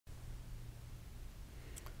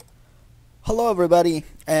Hello everybody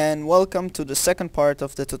and welcome to the second part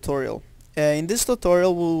of the tutorial. In this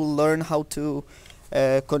tutorial we will learn how to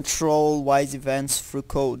control Wwise events through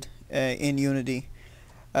code in Unity.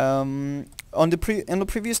 In the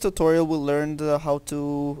previous tutorial we learned how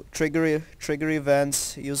to trigger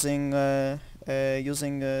events using the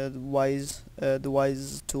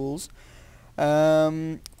Wwise tools.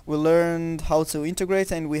 We learned how to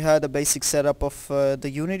integrate, and we had a basic setup of the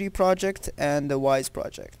Unity project and the Wwise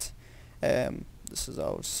project. This is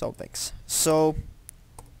our soundbanks. So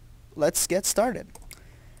let's get started.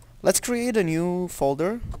 Let's create a new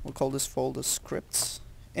folder. We'll call this folder scripts.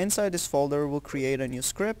 Inside this folder we'll create a new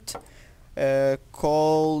script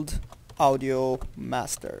called audio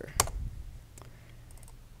master.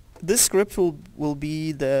 This script will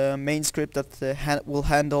be the main script that will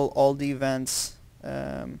handle all the events.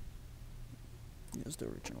 Use the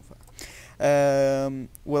original file.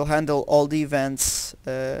 We'll handle all the events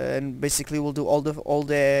and basically we'll do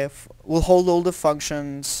we'll hold all the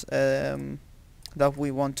functions that we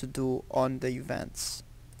want to do on the events.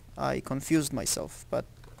 I confused myself, but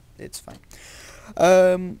it's fine.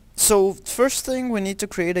 So first thing, we need to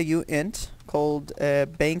create a uint called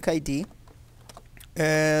bank ID.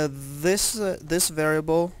 This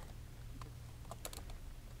variable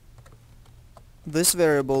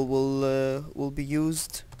will be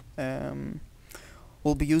used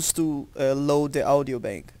to load the audio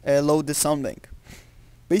bank, load the sound bank.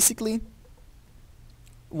 Basically,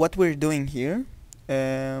 what we're doing here,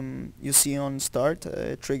 you see on start,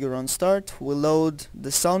 trigger on start, we load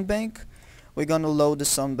the sound bank. We're gonna load the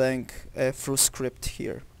sound bank through script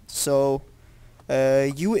here. So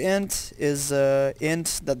uint is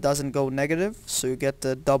int that doesn't go negative, so you get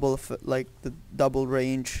the double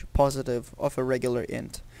range positive of a regular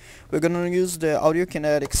int. We're gonna use the audio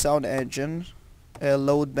kinetic sound engine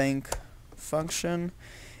load bank function.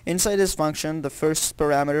 Inside this function, the first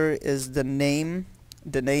parameter is the name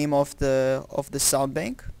of the sound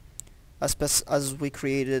bank, as we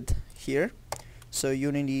created here. So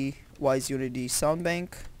Wwise Unity sound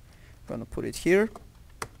bank. I'm gonna put it here.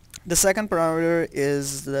 The second parameter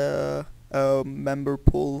is the member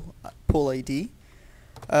pool ID.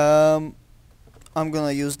 I'm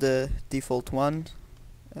gonna use the default one,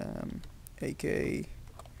 aka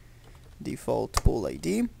default pool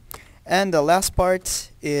ID. And the last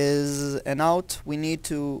part is an out. We need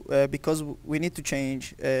to because we need to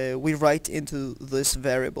change. We write into this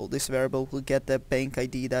variable. This variable will get the bank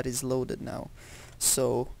ID that is loaded now.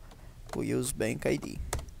 So we'll use bank ID.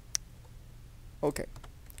 Okay.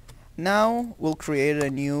 Now we'll create a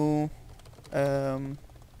new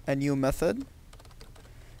method,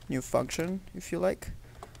 new function, if you like.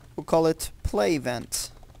 We'll call it play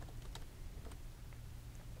event.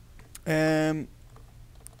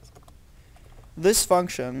 This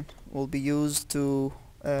function will be used to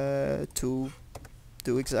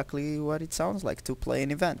do exactly what it sounds like, to play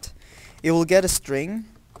an event. It will get a string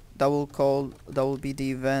that will be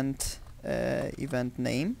the event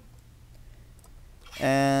name,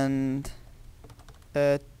 and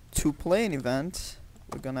to play an event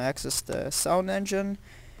we're gonna access the sound engine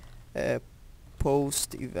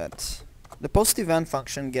post event. The post event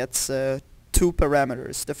function gets two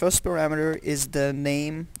parameters. The first parameter is the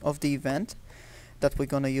name of the event that we're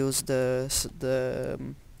gonna use, the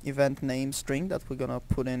event name string that we're gonna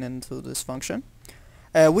put into this function.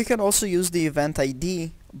 We can also use the event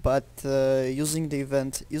ID, but using the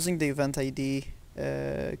event ID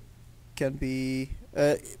can be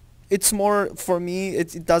it's more, for me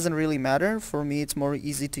it doesn't really matter. For me it's more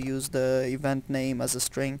easy to use the event name as a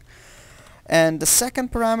string. And the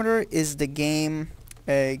second parameter is the game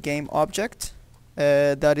object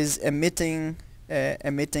that is emitting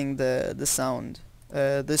the sound.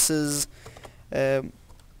 This is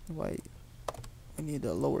why we need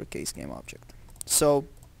a lowercase game object. So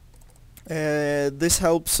this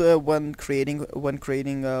helps when creating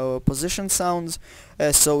position sounds,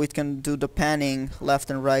 so it can do the panning left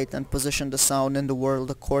and right and position the sound in the world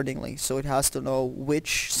accordingly. So it has to know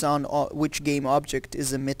which game object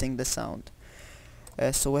is emitting the sound.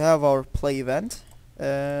 So we have our play event.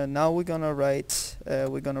 Now we're gonna write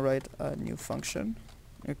a new function.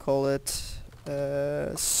 We call it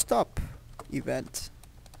stop event.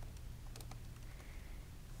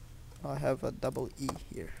 I have a double E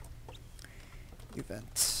here.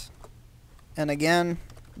 Event. And again,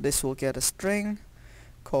 this will get a string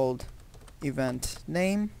called event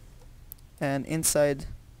name, and inside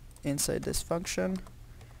this function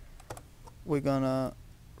we're gonna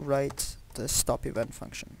write the stop event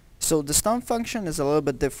function. So the stop function is a little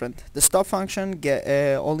bit different. The stop function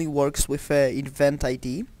only works with event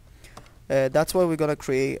ID. That's why we're gonna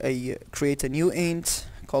create a new int,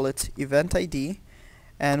 call it event ID,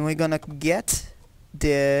 and we're gonna get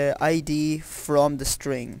the ID from the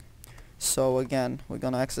string. So again, we're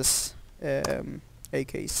gonna access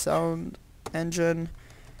aka sound engine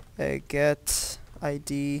get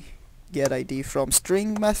ID from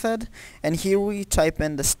string method, and here we type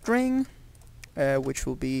in the string, which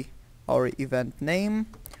will be our event name,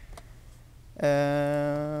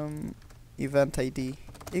 event ID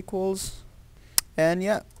equals, and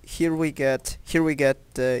yeah, here we get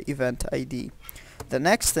the event ID. The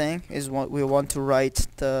next thing is what we want to write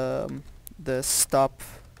the stop,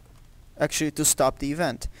 actually to stop the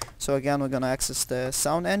event. So again, we're gonna access the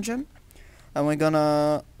sound engine, and we're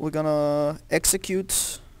gonna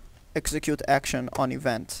execute action on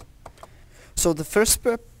event. So the first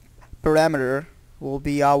parameter will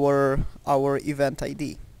be our event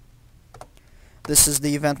ID. This is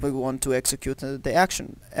the event we want to execute the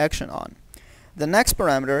action on. The next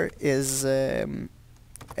parameter is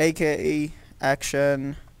aka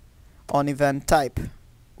action on event type,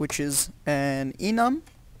 which is an enum,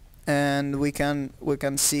 and we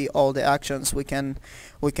can see all the actions we can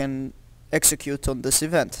execute on this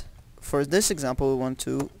event. For this example, we want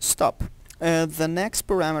to stop. The next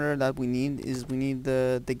parameter that we need is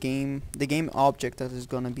the game object that is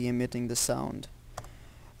gonna be emitting the sound.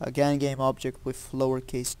 Again, game object with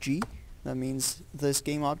lowercase g. That means this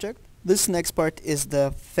game object. This next part is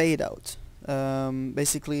the fade out.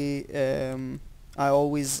 Basically, I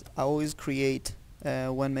always create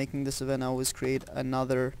when making this event. I always create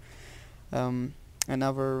another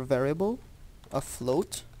variable, a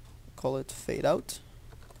float. Call it fade out,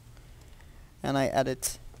 and I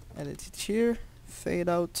edit it here. Fade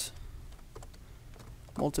out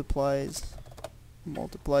multiplies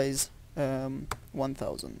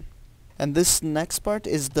 1000, and this next part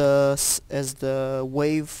is the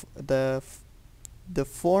wave, the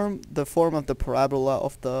form of the parabola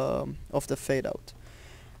of the fade out.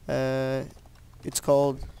 It's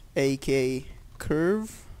called AK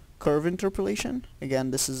curve interpolation. Again,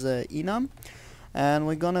 this is a enum, and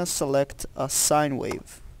we're gonna select a sine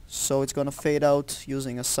wave, so it's gonna fade out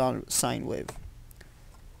using a sine wave,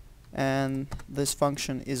 and this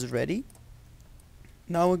function is ready.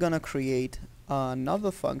 Now we're gonna create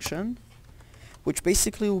another function, which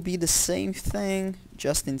basically will be the same thing,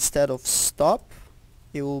 just instead of stop,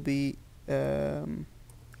 it will be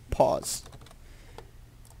pause,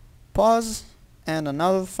 and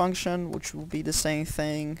another function which will be the same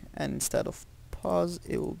thing, and instead of pause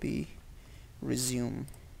it will be resume.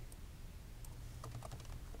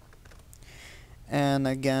 And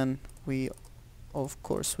again, of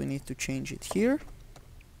course we need to change it here,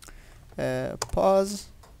 pause,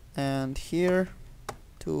 and here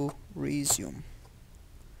to resume.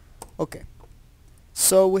 Okay,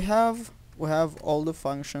 so we have all the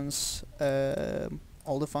functions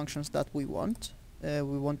that we want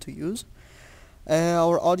to use.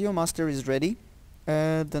 Our audio master is ready.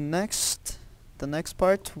 The next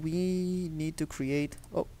part we need to create.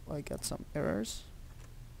 Oh, I got some errors.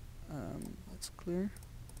 Let's clear.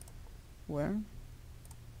 Where?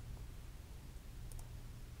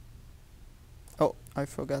 Oh, I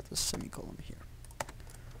forgot the semicolon here.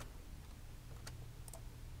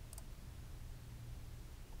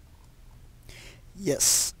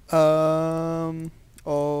 Yes. Oh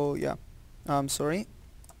yeah. I'm sorry.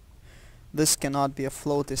 This cannot be a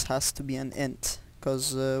float. This has to be an int,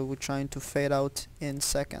 because we're trying to fade out in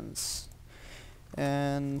seconds.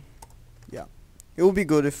 And yeah, it would be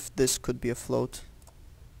good if this could be a float,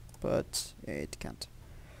 but it can't.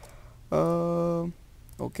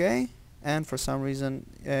 Okay. And for some reason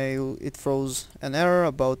it throws an error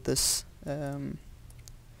about this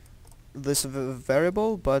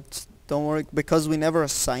variable, but don't worry, because we never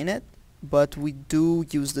assign it, but we do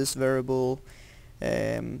use this variable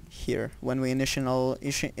here when we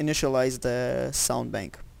initialize the sound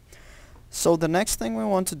bank. So the next thing we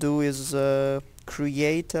want to do is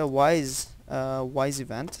create a Wwise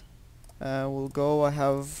event. We'll go. I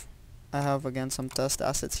have again some test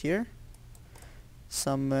assets here.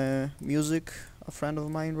 Some music a friend of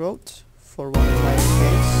mine wrote for one of my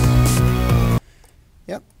games.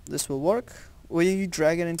 Yep, this will work. We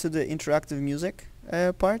drag it into the interactive music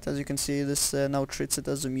part. As you can see, this now treats it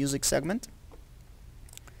as a music segment.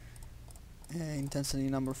 Intensity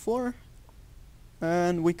number 4,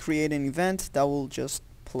 and we create an event that will just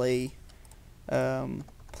play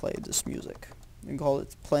this music. We call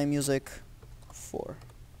it play music 4.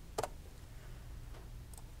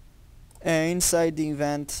 Inside the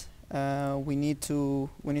event, we need to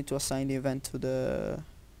assign the event to the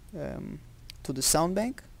sound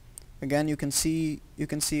bank. Again, you can see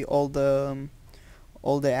all the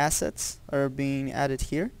assets are being added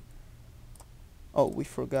here. Oh, we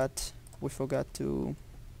forgot to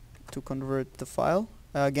convert the file.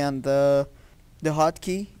 Again, the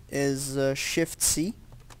hotkey is Shift C.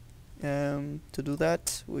 To do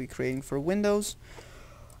that, we're creating for Windows.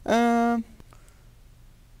 A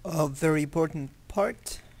very important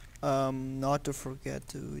part, not to forget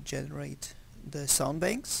to generate the sound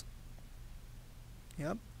banks.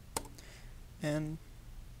 Yep. And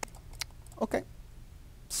okay,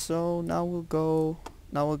 so now we'll go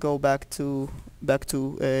back to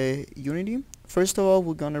Unity. First of all,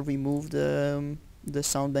 we're gonna remove the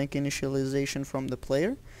sound bank initialization from the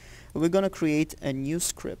player. We're gonna create a new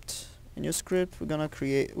script. We're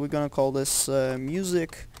gonna call this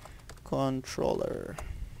music controller.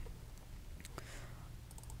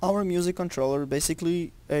 Our music controller,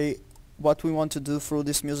 basically, what we want to do through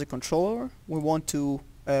this music controller, we want to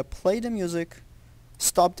play the music,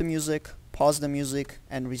 stop the music, pause the music,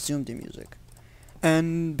 and resume the music.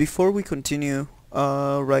 And before we continue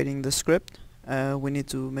writing the script, we need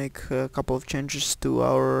to make a couple of changes to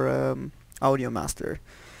our audio master.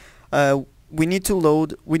 We need to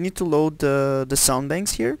load the sound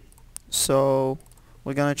banks here. So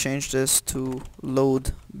we're gonna change this to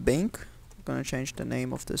load bank. We're gonna change the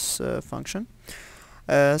name of this function.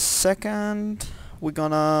 Second, we're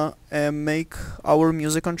gonna make our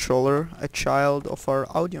music controller a child of our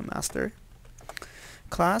audio master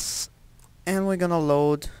class, and we're gonna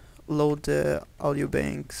load the audio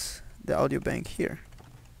bank here.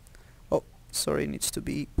 Oh, sorry, it needs to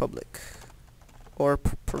be public or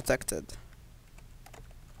protected.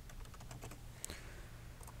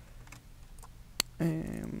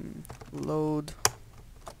 Load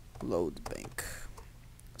bank.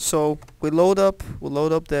 So we load up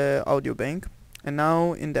the audio bank, and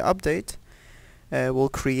now in the update we'll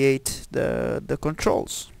create the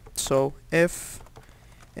controls. So if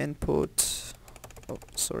input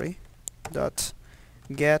dot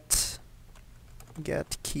get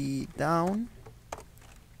key down,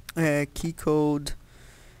 key code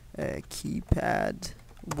keypad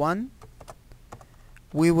 1,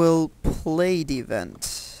 we will play the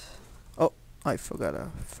event. Oh, I forgot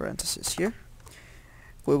a parenthesis here.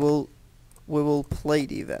 We will play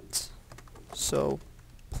the event. So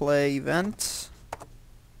play event,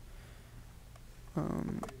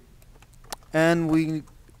 and we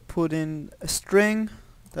put in a string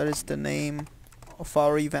that is the name of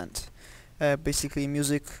our event. Basically,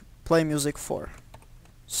 play music 4.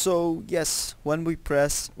 So yes, when we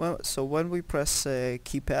press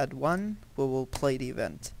keypad 1, we will play the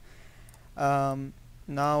event.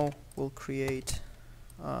 Now we'll create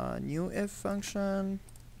a new if function.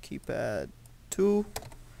 Keypad 2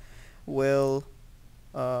 will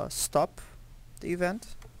stop the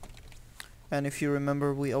event, and if you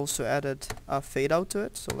remember, we also added a fade out to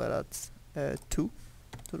it, so let's add 2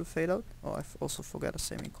 to the fade out. Oh, I also forgot a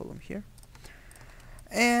semicolon here.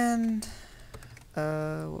 And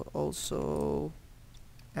we'll also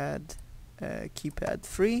add keypad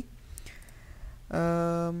 3.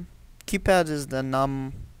 Keypad is the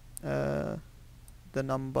num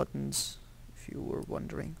buttons, if you were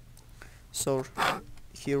wondering. So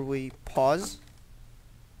here we pause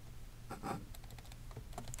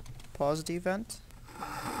the event,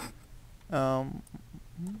 and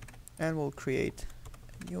we'll create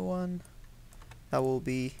a new one that will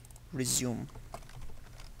be resume.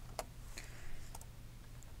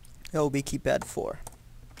 That will be keypad 4.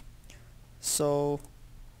 So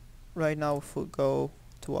right now, if we go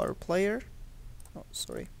to our player,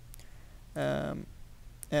 and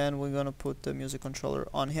we're gonna put the music controller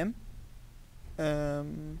on him.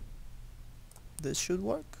 This should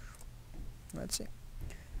work. Let's see.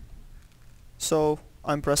 So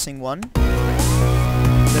I'm pressing 1.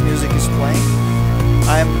 The music is playing.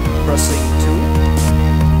 I'm pressing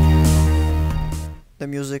 2. The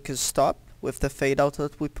music is stopped with the fade out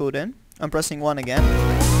that we put in. I'm pressing 1 again.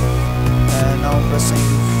 And now I'm pressing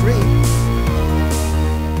 3.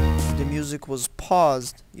 The music was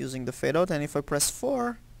paused using the fade out, and if I press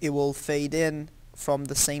 4, it will fade in from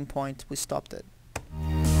the same point we stopped it.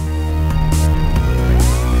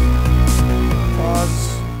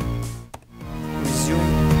 Pause. Resume.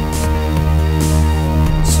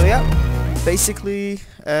 So yeah, basically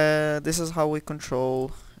this is how we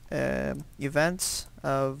control events.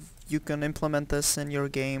 You can implement this in your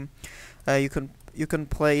game. You can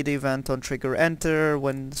play the event on trigger enter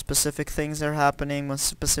when specific things are happening, when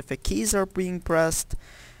specific keys are being pressed,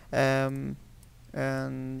 and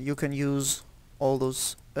you can use all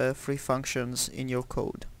those free functions in your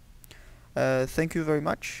code. Thank you very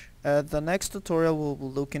much. The next tutorial will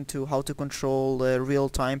look into how to control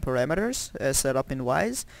real-time parameters set up in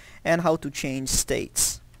Wwise and how to change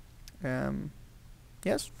states.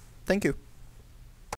 Yes, thank you.